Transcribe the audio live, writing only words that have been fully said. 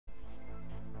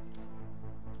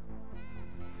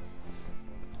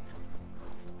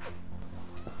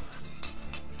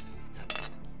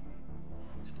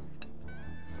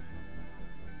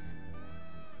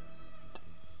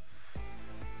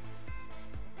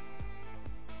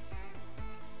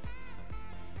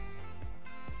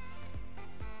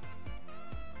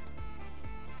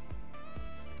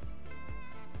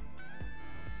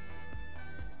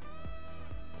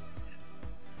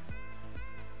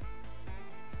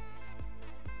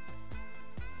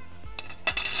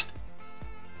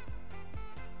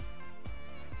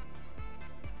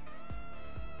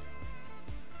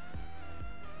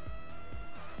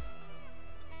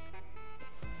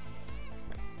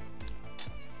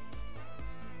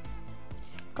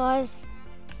Guys,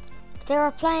 they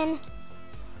were playing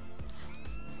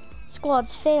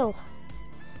squads fail.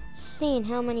 Seeing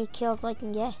how many kills I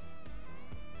can get.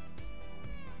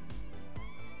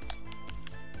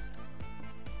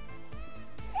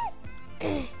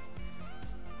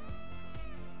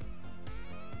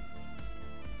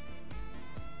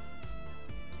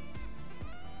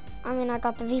 I mean, I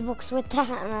got the V-Bucks with that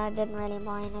and I didn't really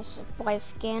buy a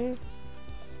skin.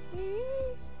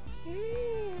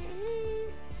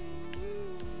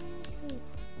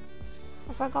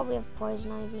 I forgot we have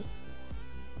poison ivy.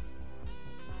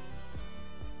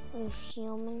 We have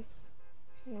human.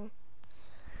 No.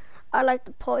 I like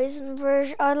the poison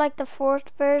version. I like the first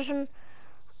version.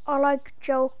 I like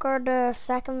Joker, the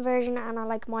second version, and I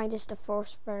like Midas, the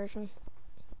first version.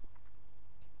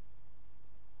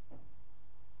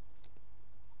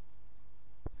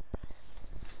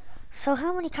 So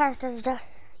how many characters is that?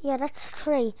 Yeah, that's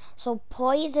 3. So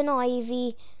Poison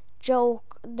Ivy, so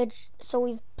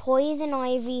we've Poison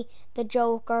Ivy, the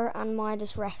Joker, and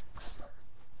Midas Rex.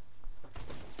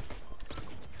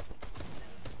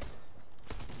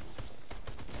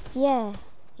 Yeah,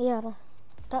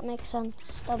 that makes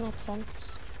sense. That makes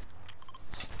sense.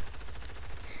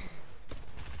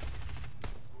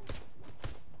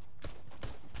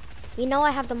 You know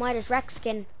I have the Midas Rex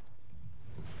skin.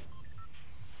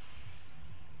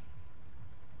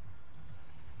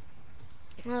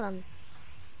 Hold on.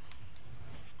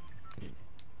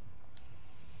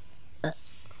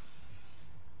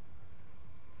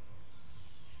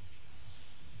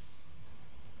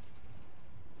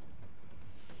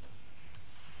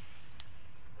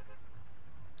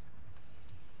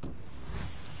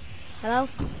 Hello?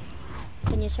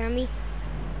 Can you hear me?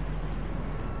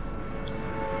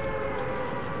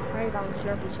 Where are you going,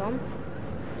 Slurpy Swamp?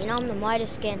 You know I'm the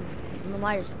Midas skin. I'm the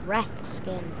Midas Rex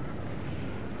skin.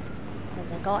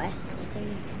 Because I got it. And it's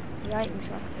in the item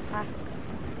shop, the pack.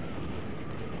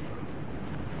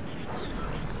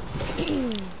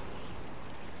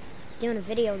 Doing a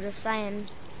video just saying.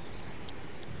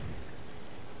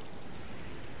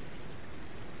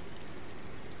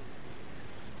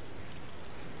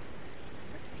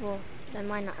 Well, they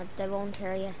might not, they won't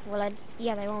hear you. Well,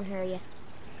 yeah, they won't hear you.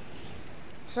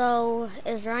 So,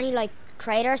 is there any, like,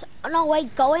 traders? Oh, no,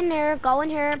 wait, go in here.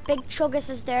 Big Chuggus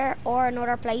is there, or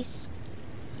another place.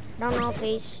 I don't know if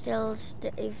he's still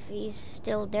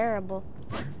there, but...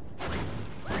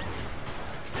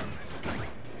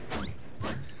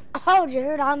 Oh, did you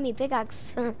hear that on me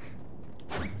pickaxe?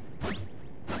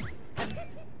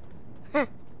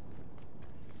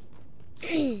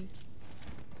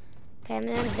 Okay, I'm in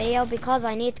a video because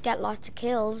I need to get lots of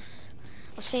kills.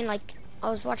 I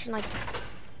was watching like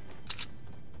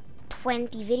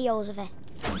 20 videos of it.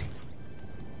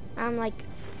 I'm like,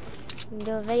 I'm gonna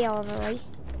do a video of it, right?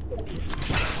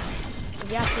 If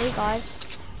you ask me, guys.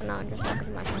 But no, I'm just talking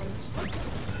to my friends.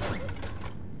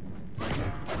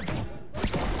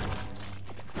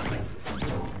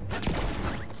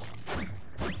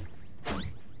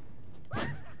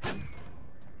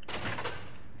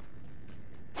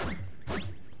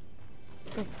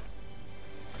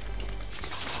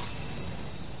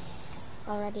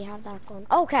 Already have that gun.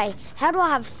 Okay, how do I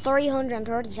have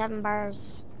 337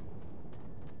 bars?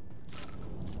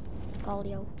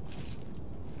 Goldio.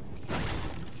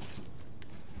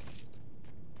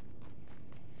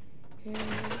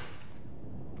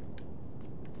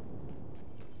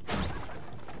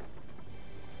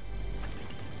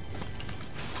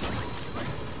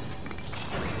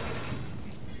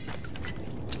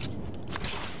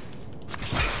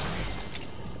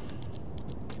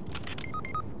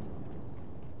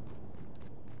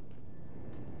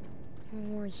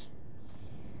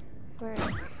 Where?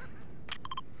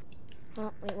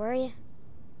 Oh, wait, where are you?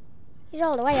 He's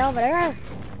all the way over there.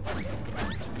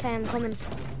 Okay, I'm coming.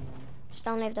 Just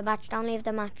don't leave the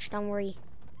match, don't worry.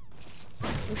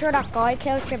 I'm sure that guy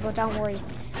killed you, but don't worry.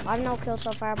 I have no kills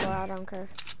so far, but I don't care.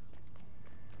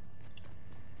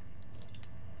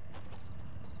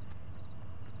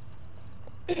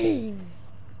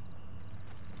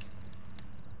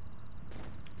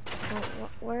 Oh,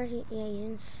 where is he? Yeah, he's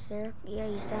in circle. Yeah,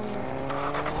 he's down there.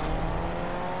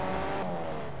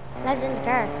 Let's in the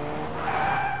car.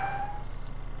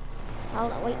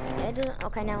 Hold on, wait. It doesn't.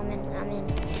 Okay, now I'm in.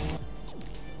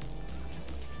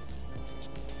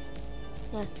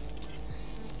 Yeah.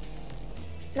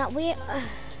 No, we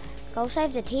go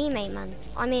save the teammate, man.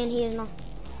 I mean, he is not.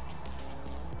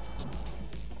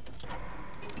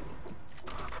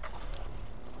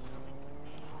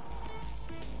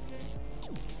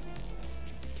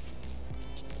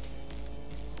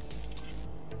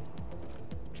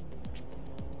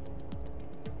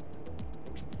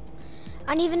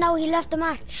 And even though he left the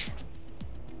match.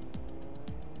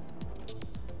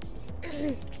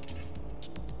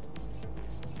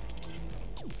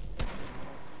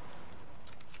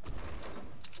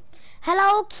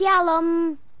 Hello,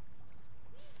 Callum.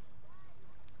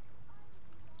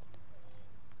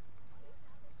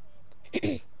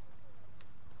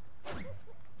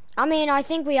 I mean, I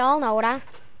think we all know that.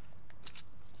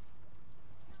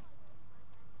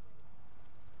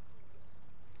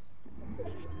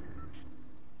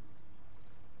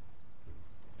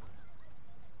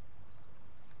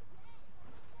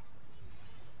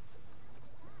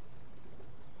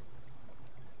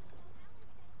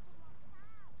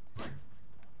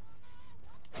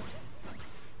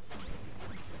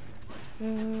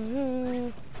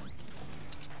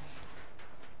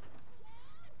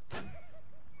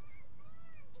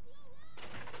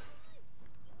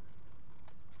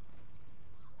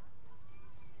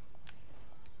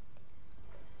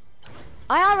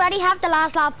 I already have the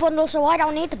last lap bundle, so I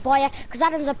don't need to buy it, because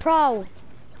Adam's a pro.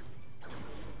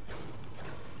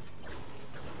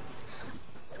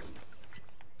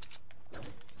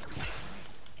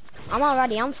 I'm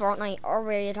already on Fortnite, or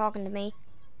were you talking to me?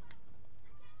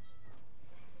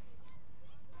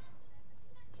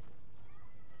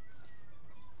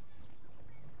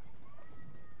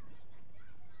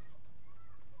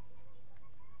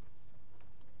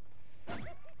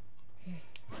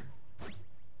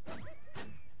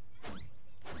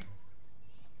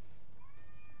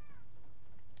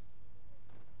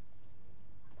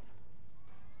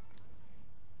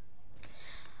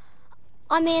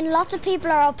 I mean, lots of people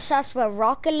are obsessed with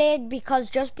Rocket League because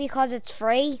it's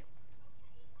free.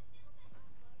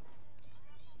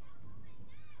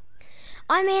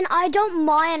 I mean, I don't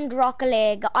mind Rocket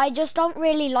League. I just don't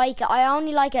really like it. I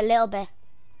only like it a little bit.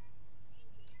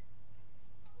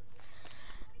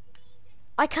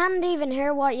 I can't even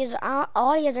hear what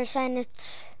all you are saying.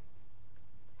 It's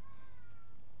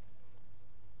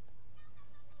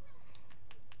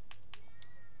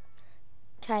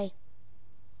okay.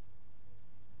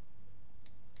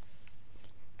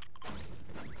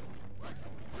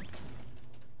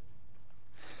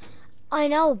 I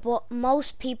know, but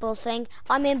most people think,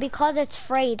 I mean, because it's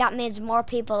free, that means more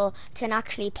people can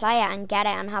actually play it and get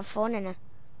it and have fun in it.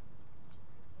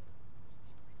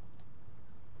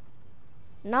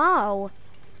 No.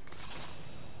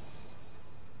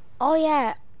 Oh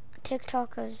yeah,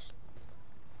 TikTokers.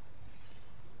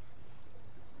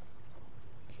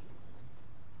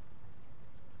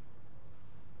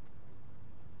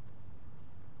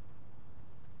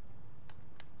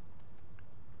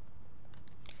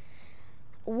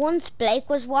 Once Blake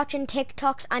was watching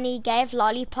TikToks and he gave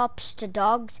lollipops to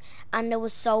dogs, and it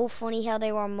was so funny how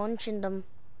they were munching them.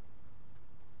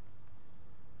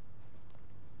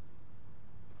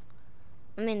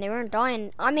 I mean, they weren't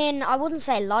dying. I mean, I wouldn't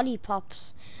say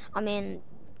lollipops. I mean,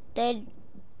 no,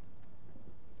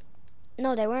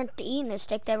 they weren't eating the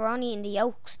stick. They were only eating the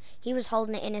yolks. He was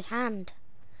holding it in his hand,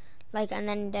 like, and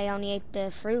then they only ate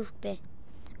the fruit bit.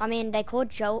 I mean, they could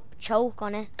choke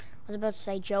on it. I was about to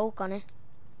say joke on it.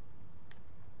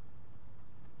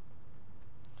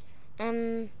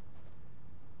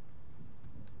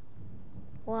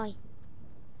 Why?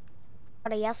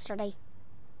 Yesterday.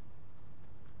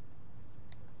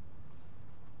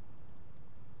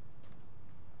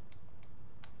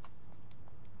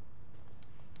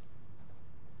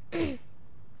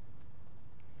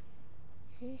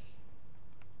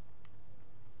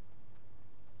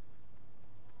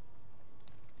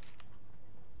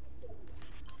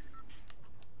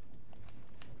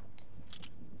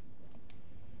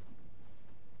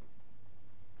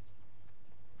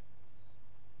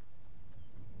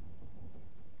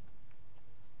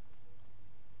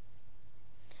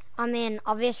 I mean,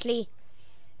 obviously,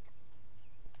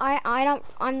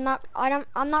 I'm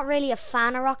not really a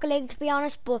fan of Rocket League, to be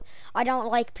honest, but I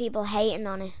don't like people hating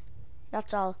on it.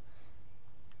 That's all.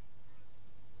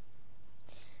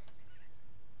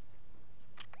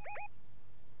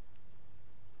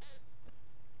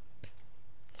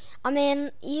 I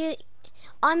mean,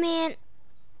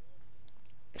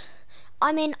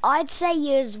 I'd say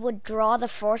yous would draw the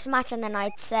first match, and then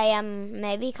I'd say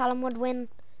maybe Callum would win.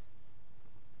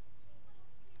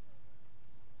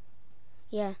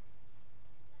 Yeah.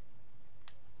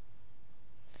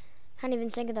 Can't even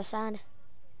sink in the sand.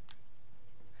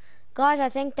 Guys, I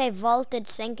think they vaulted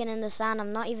sinking in the sand.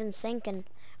 I'm not even sinking,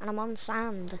 and I'm on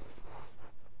sand.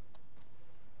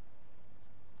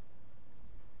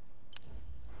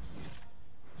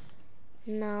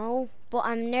 No, but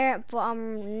I'm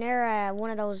near one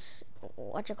of those,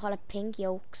 what you call it, pink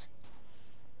yolks.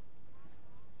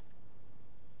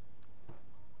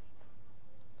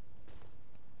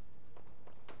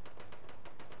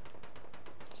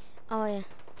 Oh yeah.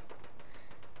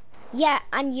 Yeah,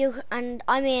 and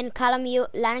I mean, Callum,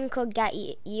 Lennon could get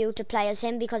you to play as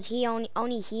him because he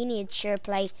only he needs sure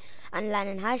play, and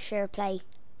Lennon has sure play.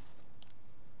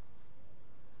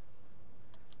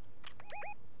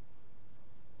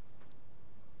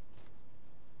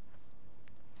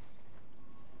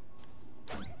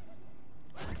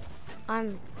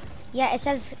 Yeah, it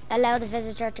says allow the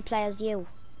visitor to play as you.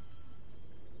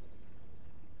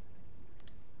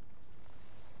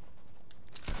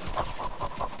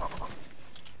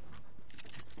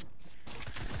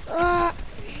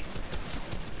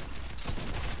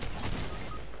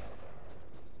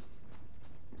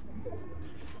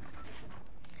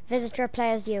 Visitor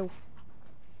play as you.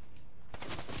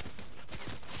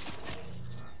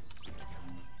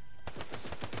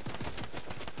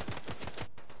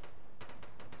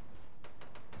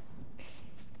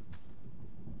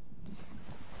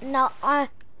 No, my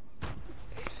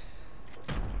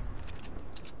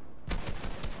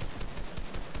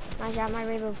shot, my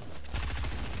reboot.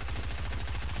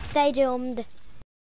 Stay doomed.